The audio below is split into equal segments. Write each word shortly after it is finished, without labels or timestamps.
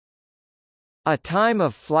A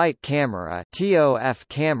time-of-flight camera (TOF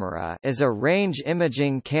camera) is a range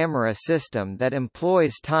imaging camera system that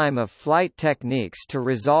employs time-of-flight techniques to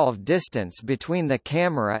resolve distance between the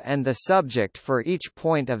camera and the subject for each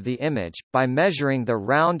point of the image, by measuring the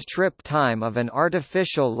round-trip time of an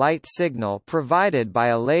artificial light signal provided by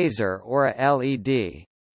a laser or a LED.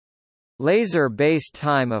 Laser-based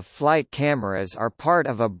time-of-flight cameras are part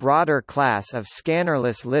of a broader class of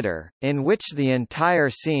scannerless lidar, in which the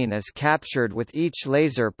entire scene is captured with each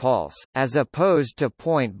laser pulse, as opposed to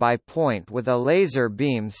point-by-point with a laser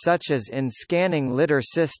beam such as in scanning lidar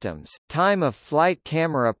systems. Time-of-flight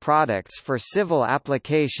camera products for civil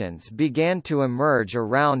applications began to emerge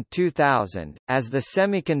around 2000, as the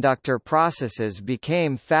semiconductor processes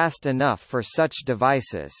became fast enough for such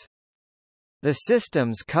devices. The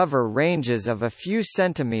systems cover ranges of a few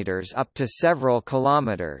centimeters up to several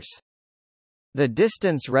kilometers. The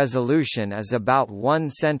distance resolution is about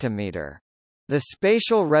 1 centimeter. The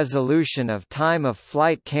spatial resolution of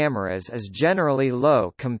time-of-flight cameras is generally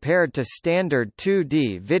low compared to standard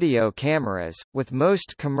 2D video cameras, with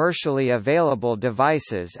most commercially available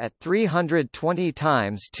devices at 320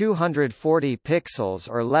 × 240 pixels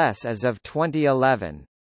or less as of 2011.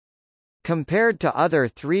 Compared to other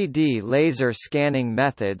 3D laser scanning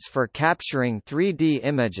methods for capturing 3D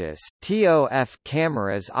images, TOF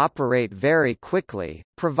cameras operate very quickly,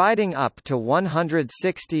 providing up to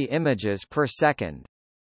 160 images per second.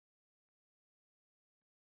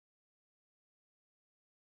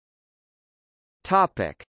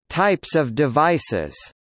 Topic: Types of devices.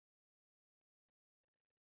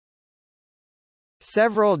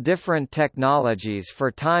 Several different technologies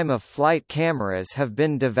for time-of-flight cameras have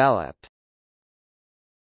been developed.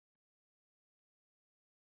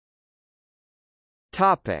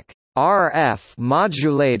 Topic: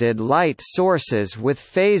 RF-modulated light sources with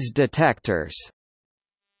phase detectors.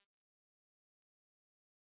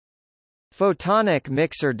 Photonic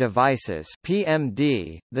mixer devices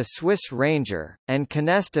 (PMD), the Swiss Ranger, and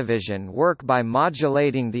Kinestavision work by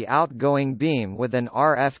modulating the outgoing beam with an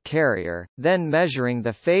RF carrier, then measuring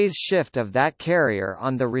the phase shift of that carrier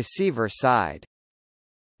on the receiver side.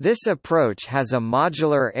 This approach has a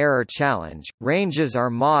modular error challenge. Ranges are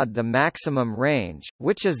mod the maximum range,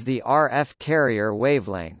 which is the RF carrier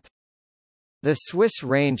wavelength. The Swiss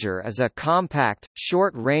Ranger is a compact,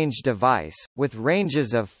 short-range device, with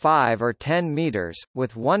ranges of 5 or 10 meters,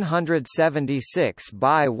 with 176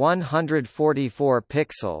 by 144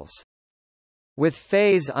 pixels. With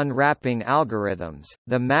phase unwrapping algorithms,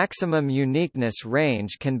 the maximum uniqueness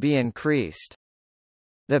range can be increased.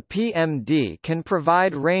 The PMD can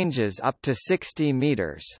provide ranges up to 60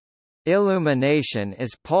 meters. Illumination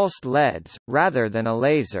is pulsed LEDs, rather than a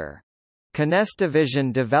laser.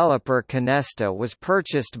 Kinestavision developer Kinesta was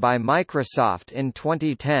purchased by Microsoft in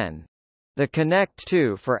 2010. The Kinect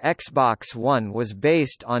 2 for Xbox One was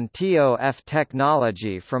based on TOF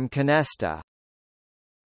technology from Kinesta.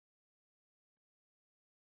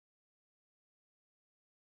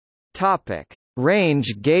 Topic: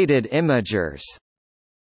 Range-gated imagers.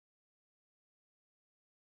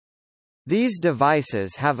 These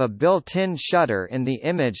devices have a built-in shutter in the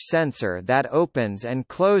image sensor that opens and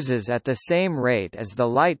closes at the same rate as the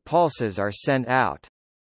light pulses are sent out.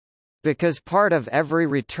 Because part of every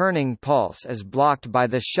returning pulse is blocked by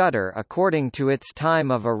the shutter according to its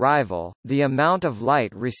time of arrival, the amount of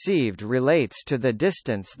light received relates to the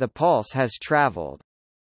distance the pulse has traveled.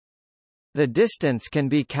 The distance can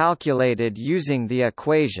be calculated using the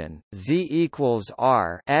equation z equals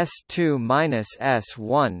r s2 minus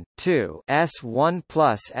s1 2 s1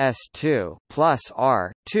 plus s2 plus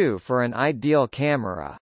r2 for an ideal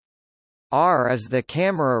camera. R is the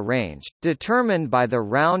camera range, determined by the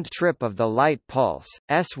round trip of the light pulse,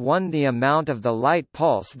 S1 the amount of the light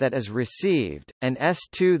pulse that is received, and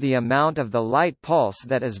S2 the amount of the light pulse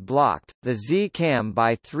that is blocked. The Z-Cam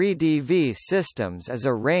by 3DV Systems is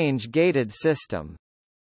a range-gated system.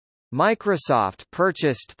 Microsoft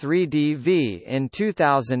purchased 3DV in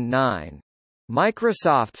 2009.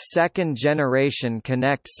 Microsoft's second-generation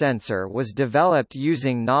Kinect sensor was developed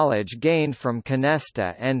using knowledge gained from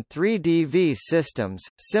Kinesta and 3DV Systems.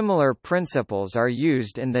 Similar principles are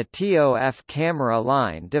used in the TOF camera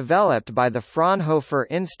line developed by the Fraunhofer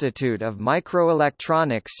Institute of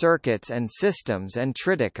Microelectronic Circuits and Systems and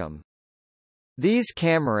Triticum. These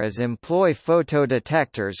cameras employ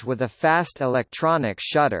photodetectors with a fast electronic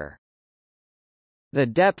shutter. The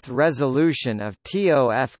depth resolution of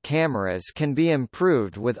TOF cameras can be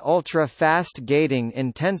improved with ultra-fast gating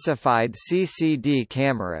intensified CCD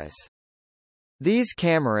cameras. These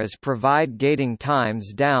cameras provide gating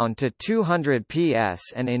times down to 200 ps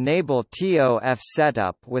and enable TOF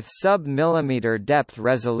setup with sub-millimeter depth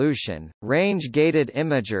resolution. Range-gated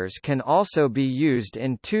imagers can also be used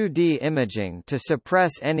in 2D imaging to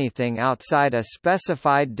suppress anything outside a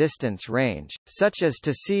specified distance range, such as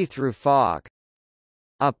to see through fog.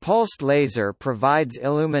 A pulsed laser provides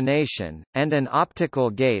illumination, and an optical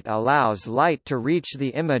gate allows light to reach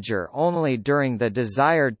the imager only during the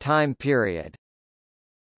desired time period.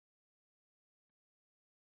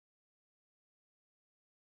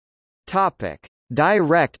 Topic: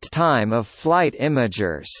 Direct time of flight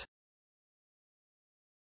imagers.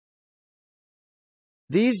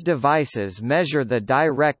 These devices measure the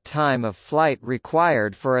direct time of flight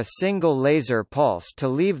required for a single laser pulse to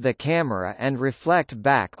leave the camera and reflect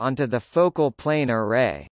back onto the focal plane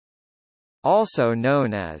array. Also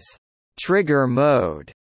known as trigger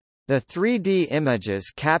mode. The 3D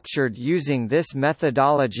images captured using this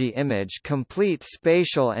methodology image complete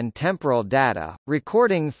spatial and temporal data,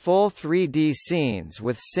 recording full 3D scenes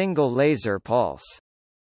with single laser pulse.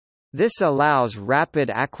 This allows rapid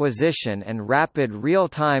acquisition and rapid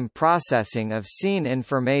real-time processing of scene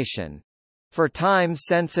information. For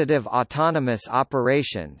time-sensitive autonomous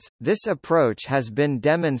operations, this approach has been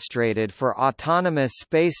demonstrated for autonomous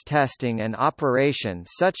space testing and operation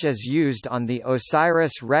such as used on the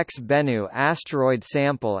OSIRIS-REx Bennu asteroid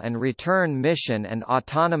sample and return mission and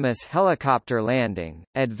autonomous helicopter landing.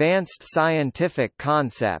 Advanced Scientific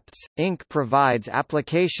Concepts, Inc. provides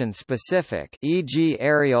application-specific, e.g.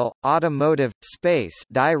 aerial, automotive, space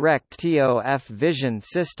direct TOF vision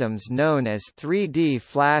systems known as 3D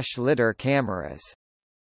flash lidar cameras.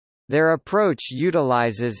 Their approach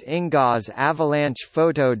utilizes InGaAs avalanche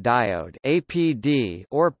photodiode (APD)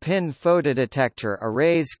 or PIN photodetector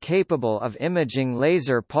arrays capable of imaging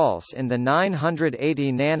laser pulse in the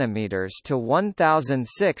 980 nanometers to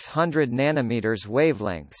 1600 nanometers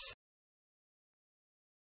wavelengths.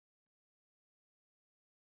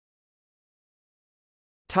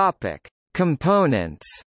 Topic: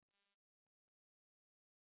 Components.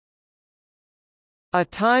 A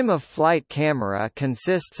time-of-flight camera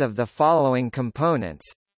consists of the following components.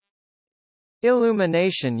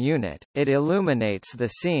 Illumination unit – it illuminates the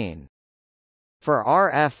scene. For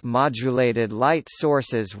RF-modulated light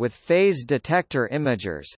sources with phase detector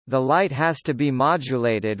imagers, the light has to be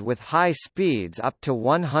modulated with high speeds up to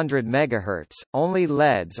 100 MHz, only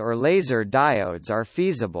LEDs or laser diodes are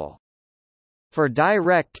feasible. For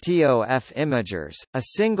direct TOF imagers, a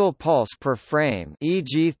single pulse per frame,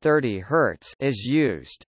 e.g. 30 Hz, is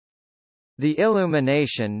used. The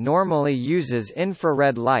illumination normally uses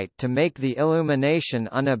infrared light to make the illumination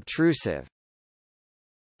unobtrusive.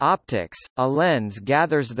 Optics – a lens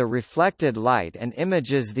gathers the reflected light and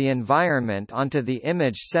images the environment onto the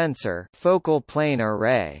image sensor focal plane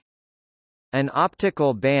array. An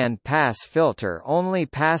optical band pass filter only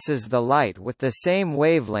passes the light with the same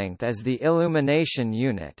wavelength as the illumination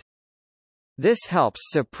unit. This helps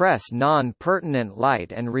suppress non-pertinent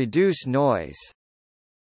light and reduce noise.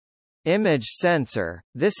 Image sensor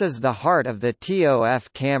 – this is the heart of the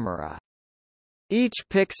TOF camera. Each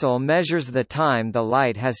pixel measures the time the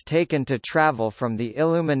light has taken to travel from the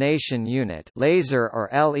illumination unit laser or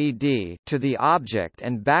LED to the object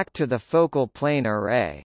and back to the focal plane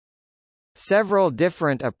array. Several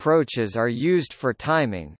different approaches are used for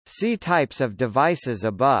timing, see types of devices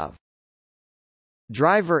above.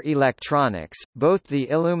 Driver electronics – both the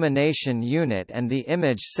illumination unit and the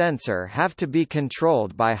image sensor have to be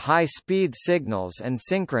controlled by high-speed signals and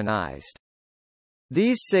synchronized.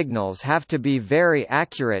 These signals have to be very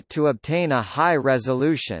accurate to obtain a high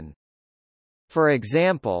resolution. For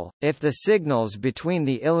example, if the signals between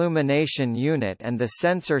the illumination unit and the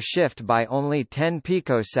sensor shift by only 10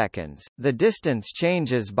 picoseconds, the distance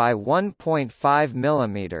changes by 1.5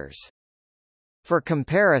 mm. For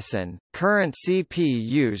comparison, current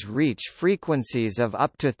CPUs reach frequencies of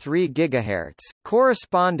up to 3 GHz,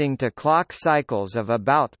 corresponding to clock cycles of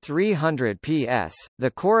about 300 ps.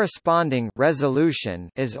 The corresponding resolution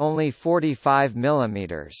is only 45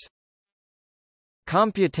 mm.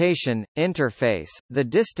 Computation – interface – the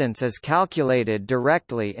distance is calculated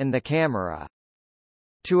directly in the camera.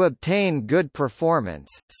 To obtain good performance,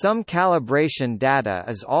 some calibration data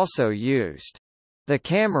is also used. The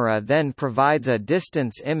camera then provides a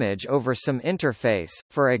distance image over some interface,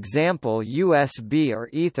 for example USB or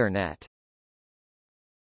Ethernet.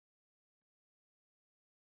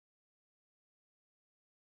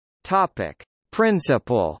 Topic: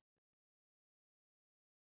 Principle.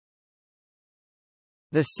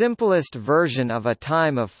 The simplest version of a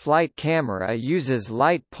time-of-flight camera uses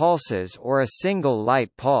light pulses or a single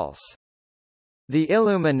light pulse. The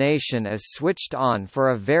illumination is switched on for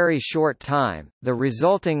a very short time, the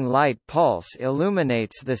resulting light pulse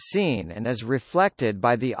illuminates the scene and is reflected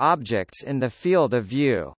by the objects in the field of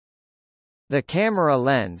view. The camera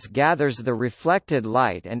lens gathers the reflected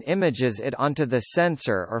light and images it onto the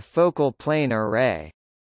sensor or focal plane array.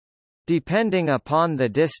 Depending upon the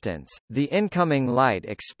distance, the incoming light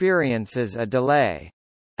experiences a delay.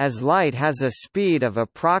 As light has a speed of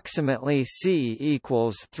approximately c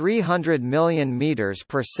equals 300 million meters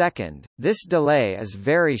per second, this delay is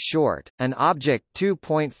very short. An object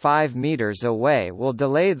 2.5 meters away will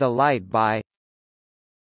delay the light by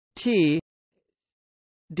t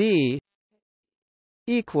d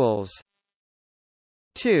equals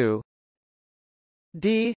 2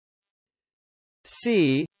 d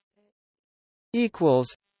c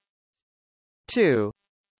equals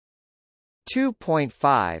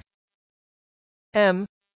 2.5 m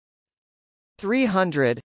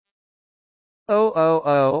 300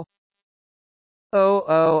 000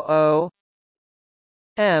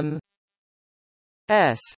 m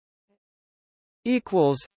s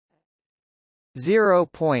equals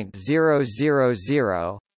 0.000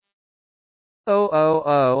 000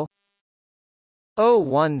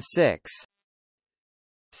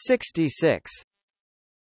 66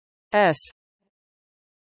 s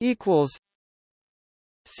equals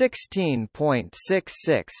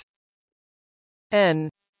 16.66 n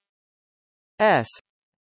s.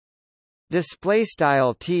 Display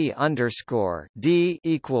style t underscore d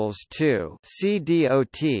equals 2 c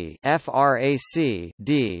dot frac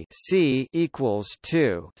d c equals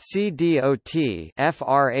 2 c dot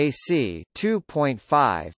frac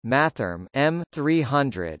 2.5 mathrm m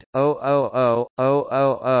 300 000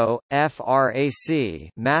 frac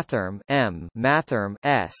mathrm m mathrm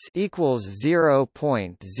s equals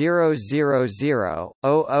 0.000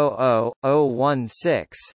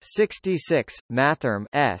 66 mathrm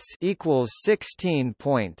s equals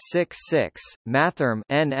 16.66 mathrm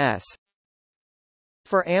ns.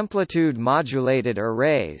 For amplitude modulated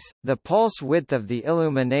arrays, the pulse width of the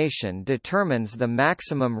illumination determines the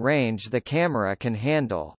maximum range the camera can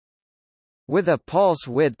handle. With a pulse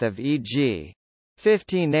width of e.g.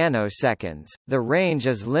 50 nanoseconds, the range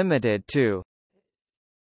is limited to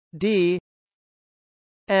d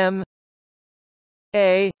m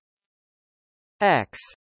a x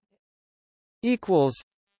equals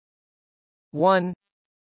 1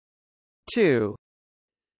 2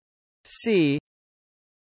 c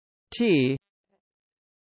t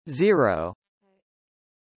 0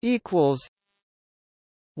 equals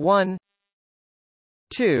 1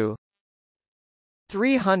 2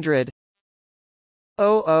 300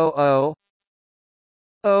 000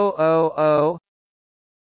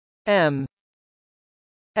 m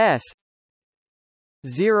s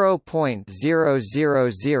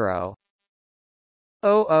 0.000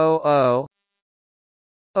 000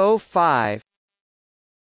 05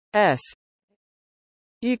 s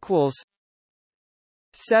equals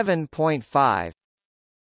 7.5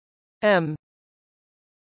 m.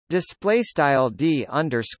 Display style d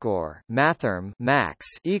underscore mathrm max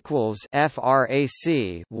equals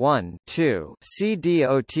frac 1 2 c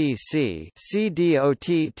dot c dot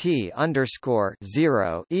t underscore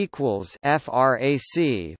 0 equals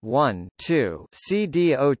frac 1 2 c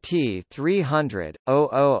dot 300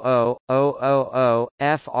 000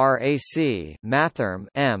 frac mathrm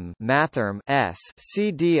m mathrm s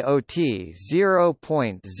c dot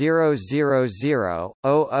 0.000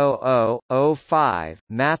 000 05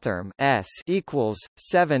 mathrm s equals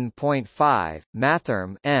 7.5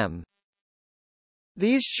 mathrm m.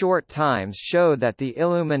 These short times show that the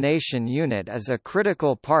illumination unit is a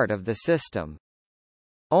critical part of the system.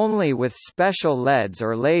 Only with special LEDs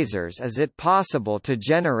or lasers is it possible to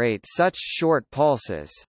generate such short pulses.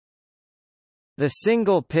 The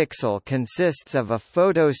single pixel consists of a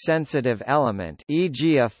photosensitive element,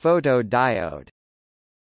 e.g. a photodiode.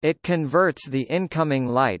 It converts the incoming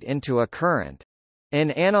light into a current.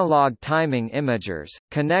 In analog timing imagers,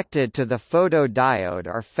 connected to the photodiode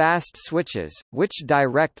are fast switches, which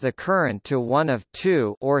direct the current to one of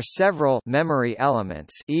two or several memory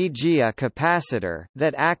elements, e.g. a capacitor,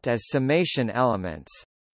 that act as summation elements.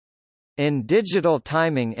 In digital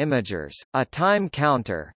timing imagers, a time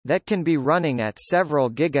counter, that can be running at several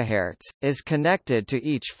gigahertz, is connected to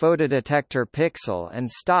each photodetector pixel and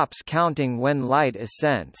stops counting when light is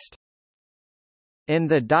sensed. In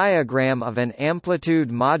the diagram of an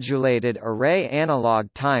amplitude-modulated array analog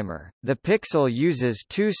timer, the pixel uses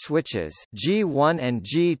two switches G1 and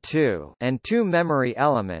G2 and two memory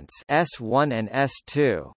elements S1 and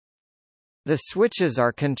S2. The switches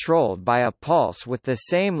are controlled by a pulse with the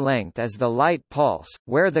same length as the light pulse,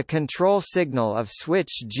 where the control signal of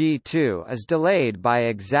switch G2 is delayed by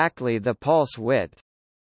exactly the pulse width.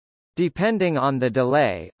 Depending on the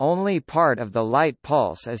delay, only part of the light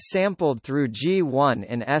pulse is sampled through G1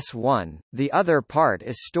 in S1, the other part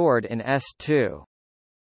is stored in S2.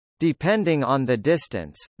 Depending on the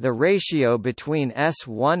distance, the ratio between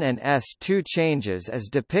S1 and S2 changes as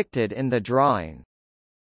depicted in the drawing.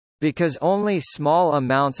 Because only small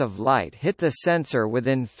amounts of light hit the sensor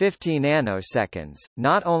within 50 nanoseconds,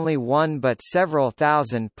 not only one but several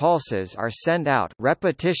thousand pulses are sent out,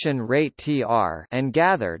 repetition rate (TR) and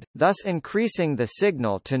gathered, thus increasing the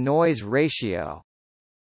signal-to-noise ratio.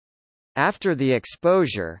 After the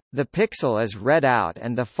exposure, the pixel is read out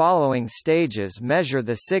and the following stages measure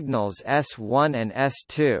the signals S1 and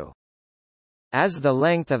S2. As the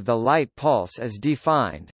length of the light pulse is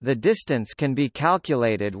defined, the distance can be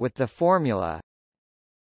calculated with the formula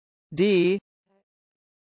d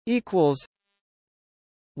equals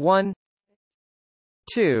 1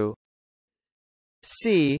 2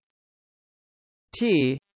 c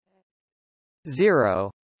t 0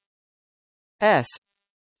 s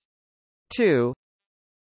 2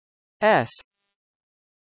 s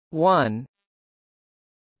 1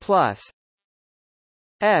 plus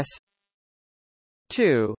s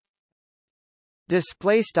 2.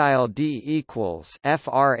 Display style d equals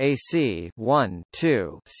frac 1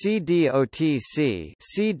 2 c dot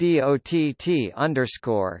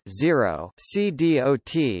underscore 0 c dot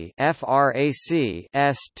frac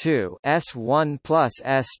s2 s1 plus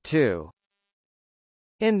s2.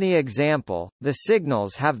 In the example, the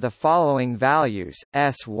signals have the following values: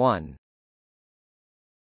 s1.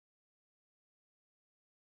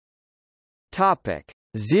 Topic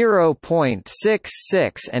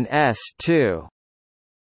 0.66 and S2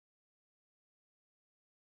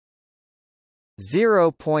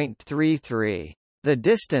 0.33. The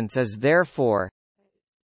distance is therefore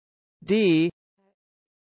d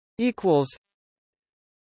equals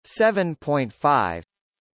 7.5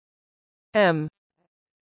 m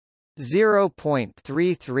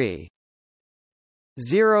 0.33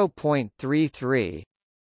 0.33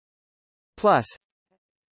 plus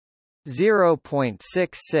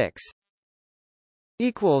 0.66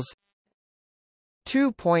 equals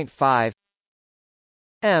 2.5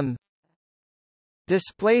 m.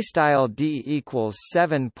 Display style d equals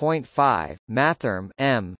 7.5 mathrm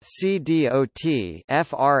m c dot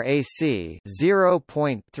frac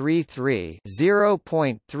 0.33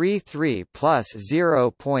 0.33 plus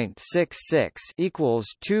 0.66 equals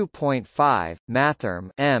 2.5 mathrm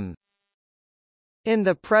m. In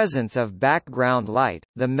the presence of background light,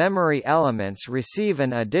 the memory elements receive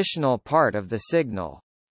an additional part of the signal.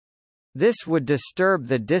 This would disturb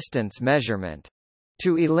the distance measurement.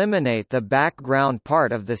 To eliminate the background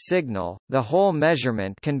part of the signal, the whole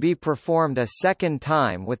measurement can be performed a second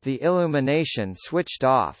time with the illumination switched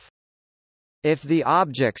off. If the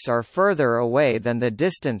objects are further away than the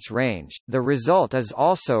distance range, the result is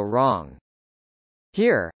also wrong.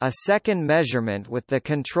 Here, a second measurement with the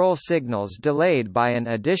control signals delayed by an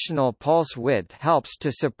additional pulse width helps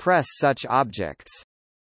to suppress such objects.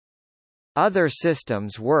 Other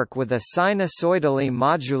systems work with a sinusoidally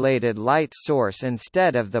modulated light source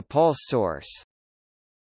instead of the pulse source.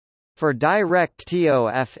 For direct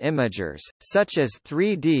TOF imagers, such as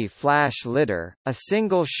 3D flash lidar, a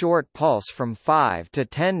single short pulse from 5 to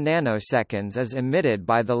 10 nanoseconds is emitted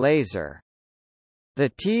by the laser. The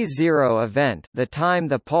T0 event, the time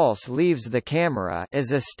the pulse leaves the camera,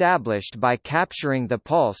 is established by capturing the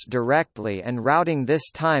pulse directly and routing this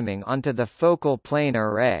timing onto the focal plane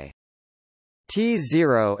array.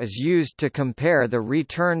 T0 is used to compare the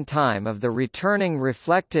return time of the returning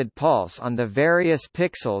reflected pulse on the various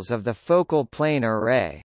pixels of the focal plane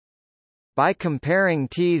array. By comparing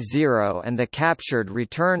T0 and the captured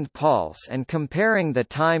returned pulse and comparing the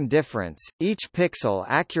time difference, each pixel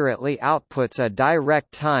accurately outputs a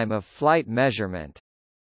direct time of flight measurement.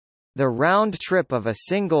 The round trip of a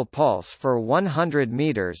single pulse for 100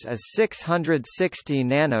 meters is 660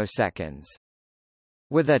 nanoseconds.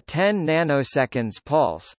 With a 10 nanoseconds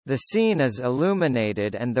pulse, the scene is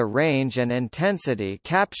illuminated and the range and intensity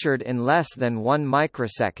captured in less than 1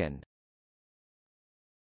 microsecond.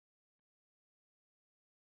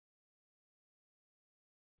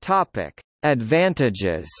 Topic: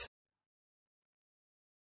 Advantages.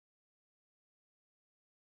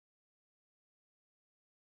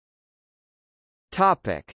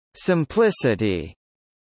 Topic: Simplicity.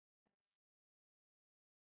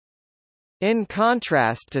 In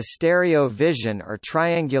contrast to stereo vision or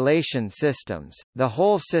triangulation systems, the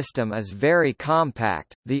whole system is very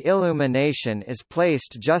compact. The illumination is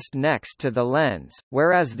placed just next to the lens,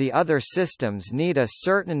 whereas the other systems need a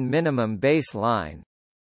certain minimum baseline.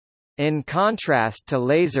 In contrast to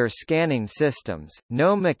laser scanning systems,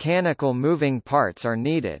 no mechanical moving parts are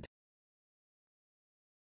needed.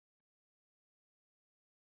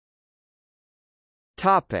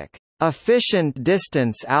 Topic: Efficient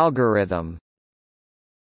distance algorithm.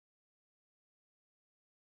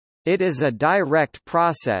 It is a direct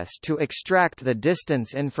process to extract the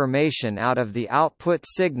distance information out of the output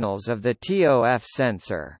signals of the TOF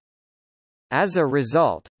sensor. As a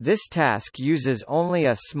result, this task uses only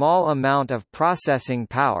a small amount of processing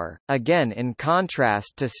power, again in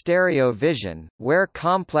contrast to stereo vision, where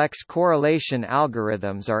complex correlation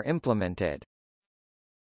algorithms are implemented.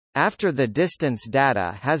 After the distance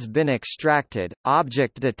data has been extracted,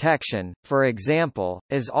 object detection, for example,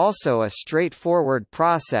 is also a straightforward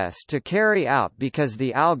process to carry out because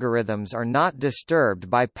the algorithms are not disturbed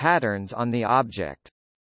by patterns on the object.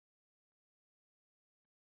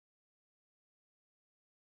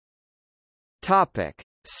 Topic: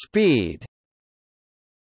 Speed.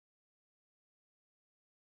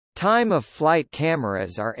 Time-of-flight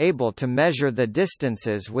cameras are able to measure the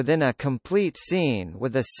distances within a complete scene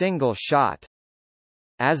with a single shot.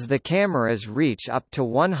 As the cameras reach up to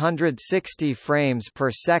 160 frames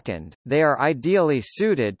per second, they are ideally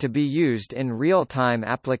suited to be used in real-time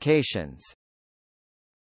applications.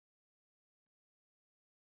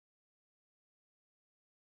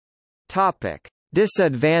 Topic: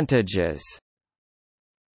 Disadvantages.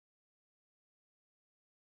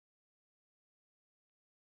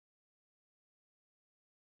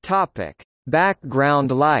 Topic: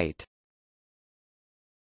 Background light.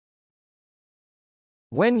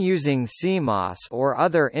 When using CMOS or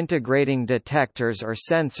other integrating detectors or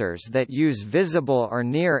sensors that use visible or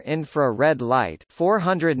near-infrared light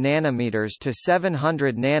 400 nanometers to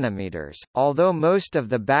 700 nanometers, although most of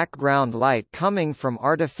the background light coming from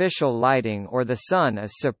artificial lighting or the sun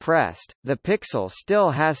is suppressed, the pixel still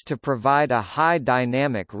has to provide a high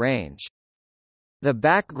dynamic range. The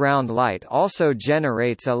background light also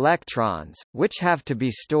generates electrons, which have to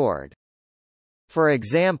be stored. For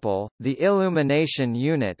example, the illumination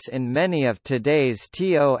units in many of today's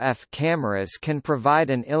TOF cameras can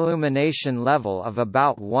provide an illumination level of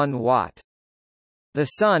about 1 watt. The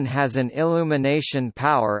sun has an illumination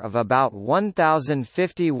power of about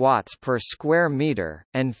 1050 watts per square meter,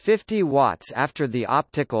 and 50 watts after the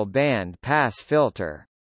optical band pass filter.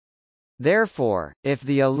 Therefore, if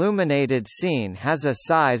the illuminated scene has a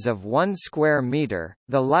size of 1 square meter,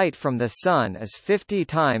 the light from the sun is 50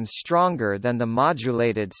 times stronger than the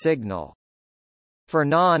modulated signal. For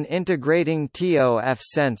non-integrating TOF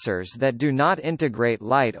sensors that do not integrate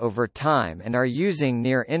light over time and are using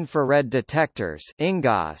near-infrared detectors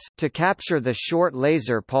to capture the short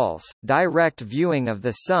laser pulse, direct viewing of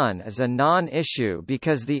the sun is a non-issue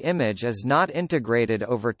because the image is not integrated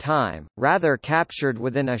over time, rather captured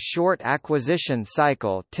within a short acquisition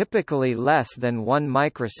cycle, typically less than 1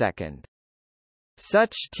 microsecond.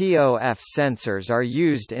 Such TOF sensors are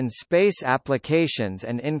used in space applications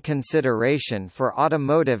and in consideration for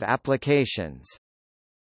automotive applications.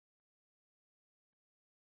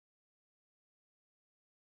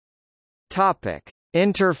 Topic: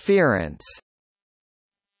 Interference.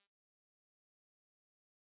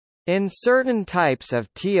 In certain types of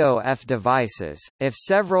TOF devices, if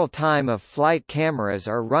several time-of-flight cameras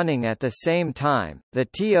are running at the same time, the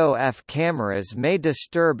TOF cameras may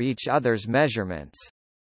disturb each other's measurements.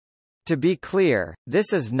 To be clear,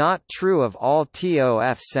 this is not true of all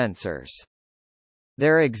TOF sensors.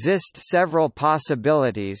 There exist several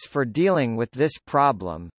possibilities for dealing with this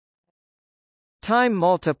problem. Time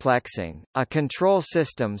multiplexing – a control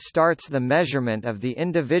system starts the measurement of the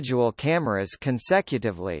individual cameras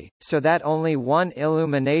consecutively, so that only one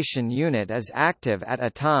illumination unit is active at a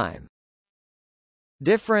time.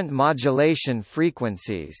 Different modulation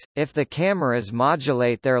frequencies – if the cameras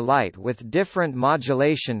modulate their light with different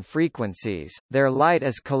modulation frequencies, their light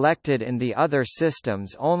is collected in the other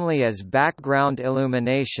systems only as background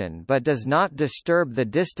illumination but does not disturb the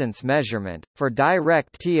distance measurement. For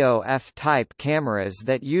direct TOF-type cameras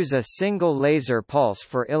that use a single laser pulse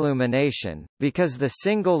for illumination, because the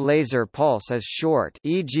single laser pulse is short,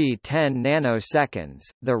 e.g. 10 nanoseconds,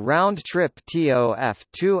 the round-trip TOF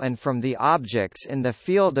to and from the objects in the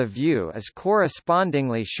field of view is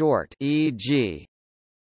correspondingly short, e.g.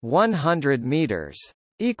 100 meters.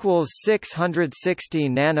 equals 660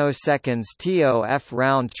 nanoseconds TOF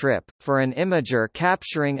round trip. For an imager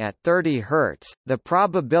capturing at 30 Hz, the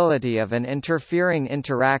probability of an interfering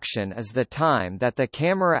interaction is the time that the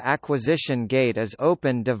camera acquisition gate is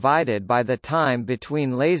open divided by the time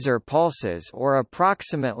between laser pulses, or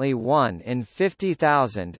approximately 1 in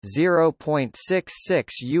 50,000, 0.66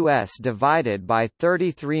 US divided by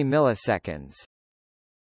 33 milliseconds.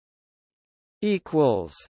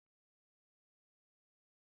 Equals.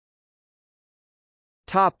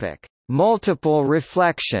 Topic: Multiple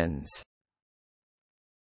reflections.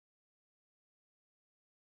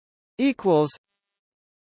 Equals.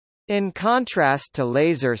 In contrast to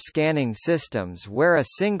laser scanning systems where a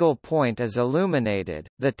single point is illuminated,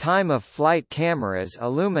 the time-of-flight cameras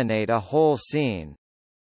illuminate a whole scene.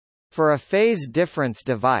 For a phase difference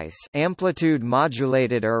device, amplitude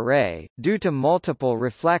modulated array, due to multiple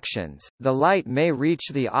reflections, the light may reach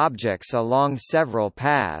the objects along several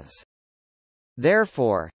paths.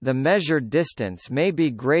 Therefore, the measured distance may be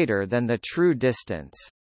greater than the true distance.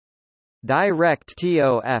 Direct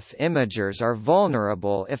TOF imagers are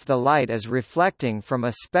vulnerable if the light is reflecting from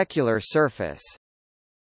a specular surface.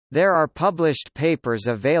 There are published papers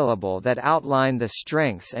available that outline the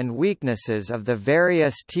strengths and weaknesses of the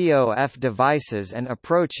various TOF devices and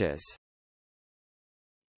approaches.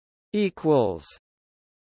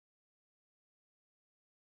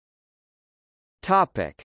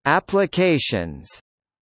 Topic: Applications.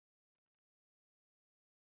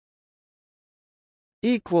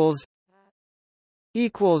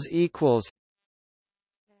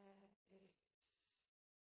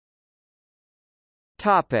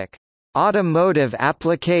 Topic: Automotive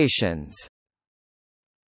applications.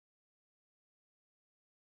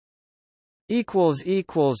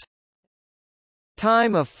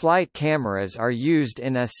 Time-of-flight cameras are used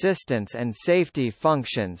in assistance and safety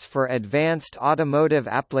functions for advanced automotive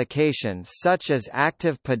applications such as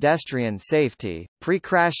active pedestrian safety,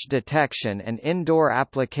 pre-crash detection and indoor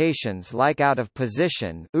applications like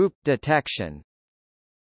out-of-position (OOP) detection.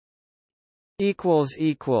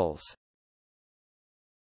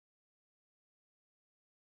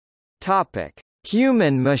 Topic: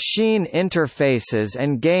 Human-machine interfaces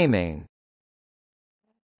and gaming.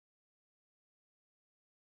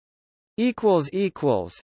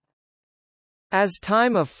 As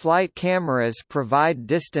time-of-flight cameras provide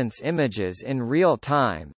distance images in real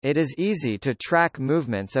time, it is easy to track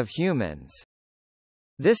movements of humans.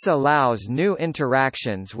 This allows new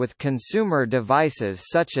interactions with consumer devices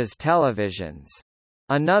such as televisions.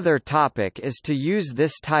 Another topic is to use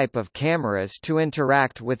this type of cameras to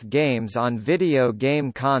interact with games on video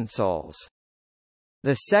game consoles.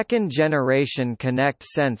 The second-generation Kinect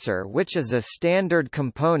sensor, which is a standard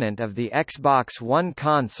component of the Xbox One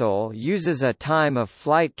console, uses a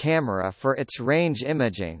time-of-flight camera for its range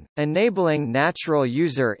imaging, enabling natural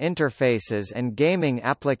user interfaces and gaming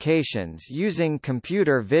applications using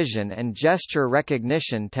computer vision and gesture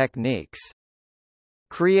recognition techniques.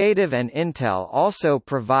 Creative and Intel also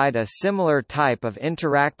provide a similar type of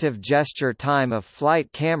interactive gesture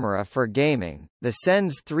time-of-flight camera for gaming, the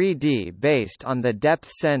Sense 3D, based on the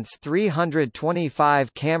DepthSense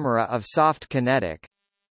 325 camera of Soft Kinetic.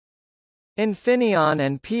 Infineon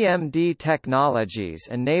and PMD technologies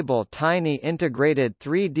enable tiny integrated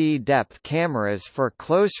 3D depth cameras for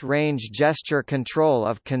close-range gesture control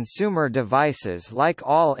of consumer devices like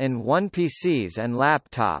all-in-one PCs and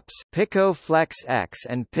laptops, Pico Flex X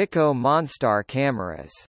and Pico Monstar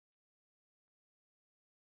cameras.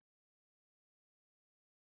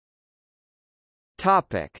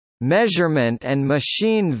 Topic: Measurement and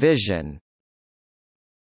machine vision.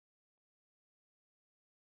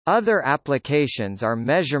 Other applications are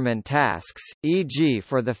measurement tasks, e.g.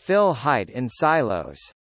 for the fill height in silos.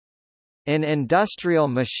 In industrial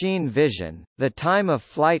machine vision, the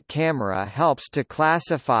time-of-flight camera helps to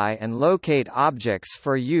classify and locate objects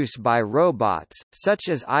for use by robots, such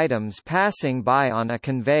as items passing by on a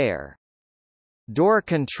conveyor. Door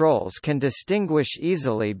controls can distinguish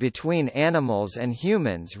easily between animals and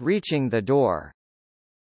humans reaching the door.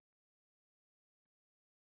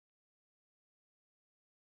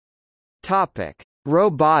 Topic: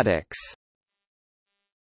 Robotics.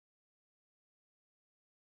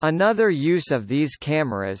 Another use of these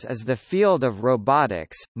cameras is the field of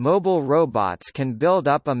robotics. Mobile robots can build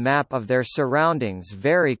up a map of their surroundings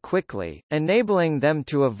very quickly, enabling them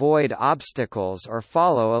to avoid obstacles or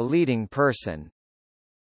follow a leading person.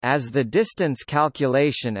 As the distance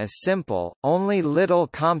calculation is simple, only little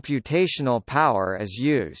computational power is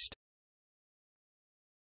used.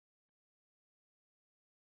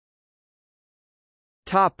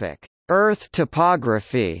 Topic: Earth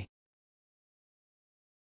topography.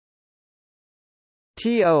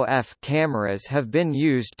 TOF cameras have been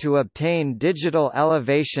used to obtain digital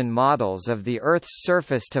elevation models of the Earth's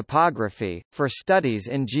surface topography, for studies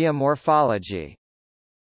in geomorphology.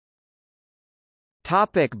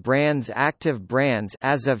 Topic brands. Active brands.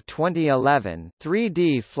 As of 2011,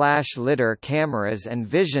 3D flash lidar cameras and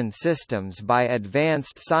vision systems by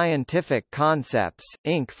Advanced Scientific Concepts,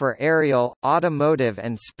 Inc. for aerial, automotive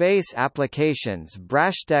and space applications.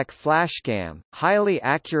 Brashtec Flashcam, highly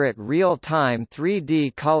accurate real-time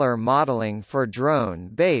 3D color modeling for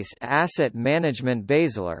drone-based asset management.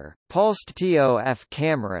 Basilar, pulsed TOF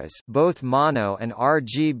cameras, both mono and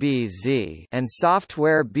RGB-Z, and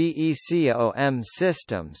software BECOM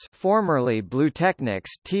systems, formerly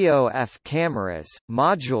Bluetechnics TOF cameras,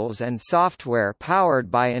 modules and software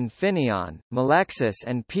powered by Infineon, Melexis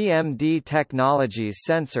and PMD Technologies.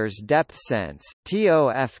 Sensors. DepthSense,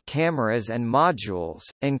 TOF cameras and modules,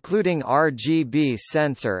 including RGB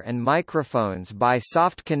sensor and microphones by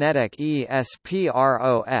SoftKinetic. ESPROS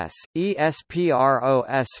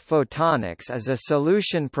Photonics is a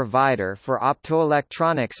solution provider for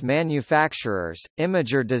optoelectronics manufacturers,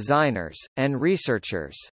 imager designers, and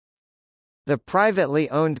researchers. The privately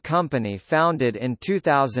owned company founded in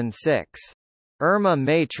 2006. IRMA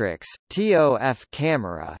Matrix, TOF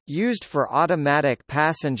camera, used for automatic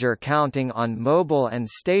passenger counting on mobile and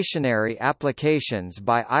stationary applications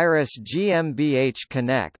by Iris GmbH.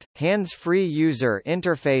 Connect, hands-free user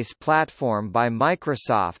interface platform by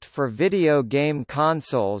Microsoft for video game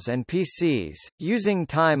consoles and PCs, using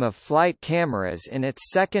time-of-flight cameras in its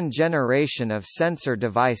second generation of sensor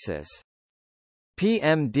devices.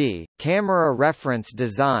 PMD, Camera Reference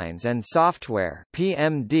Designs and Software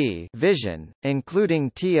 (PMD) Vision,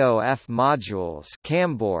 including TOF modules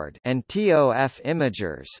Camboard and TOF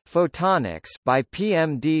imagers Photonics by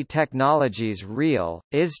PMD Technologies. Real,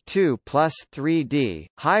 IS2 plus 3D,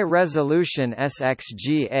 High-Resolution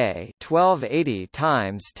SXGA 1280 x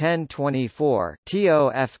 1024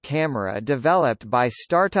 TOF camera developed by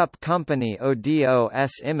startup company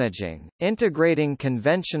ODOS Imaging, integrating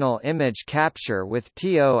conventional image capture with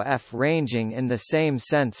TOF ranging in the same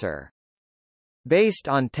sensor. Based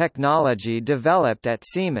on technology developed at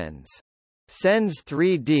Siemens. Sens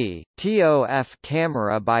 3D, TOF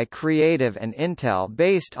camera by Creative and Intel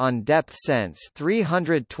based on DepthSense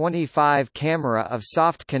 325 camera of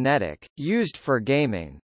SoftKinetic, used for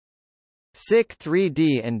gaming. SICK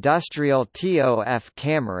 3D industrial TOF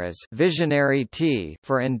cameras Visionary T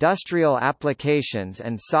for industrial applications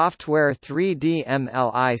and software 3D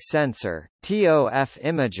MLI sensor, TOF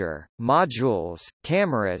imager, modules,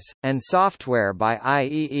 cameras, and software by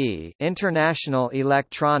IEE International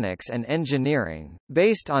Electronics and Engineering,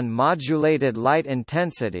 based on modulated light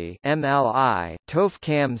intensity MLI,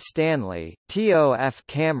 TOFCam Stanley, TOF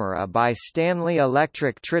camera by Stanley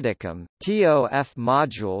Electric Triticum, TOF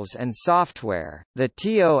modules and software. The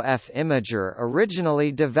TOF imager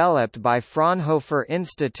originally developed by Fraunhofer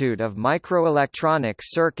Institute of Microelectronic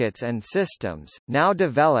Circuits and Systems, now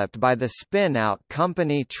developed by the spin-out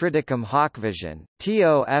company Triticum Hawkvision,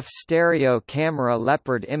 TOF stereo camera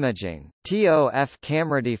Leopard Imaging, TOF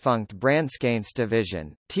camera. Defunct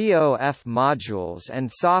Brandskainstvision, TOF modules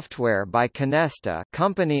and software by Canesta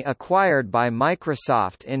company acquired by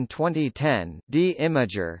Microsoft in 2010,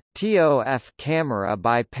 D-Imager, TOF camera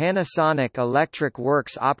by Panasonic Electric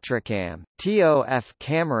Works. Optricam, TOF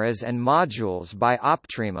cameras and modules by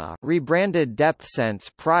Optrema, rebranded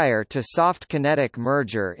DepthSense prior to SoftKinetic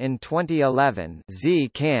merger in 2011.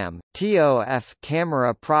 Z-Cam, TOF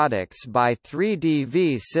camera products by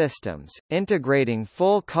 3DV Systems, integrating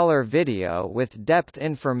full-color video with depth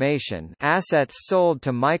information. Assets sold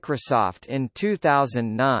to Microsoft in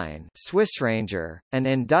 2009. Swissranger, an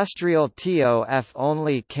industrial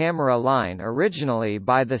TOF-only camera line originally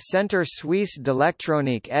by the Centre Suisse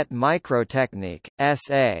d'Electronique et Microtechnique,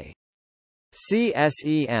 S.A.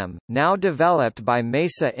 CSEM, now developed by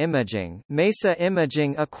Mesa Imaging. Mesa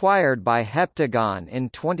Imaging acquired by Heptagon in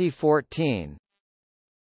 2014.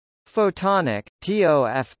 Photonic,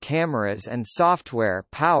 TOF cameras and software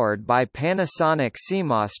powered by Panasonic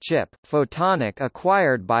CMOS chip. Photonic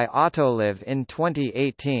acquired by Autolive in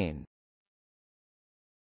 2018.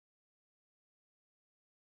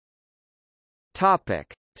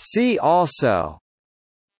 Topic. See also: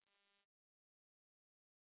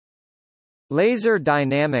 Laser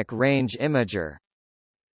dynamic range imager,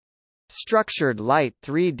 Structured light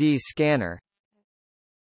 3D scanner,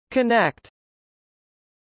 Connect.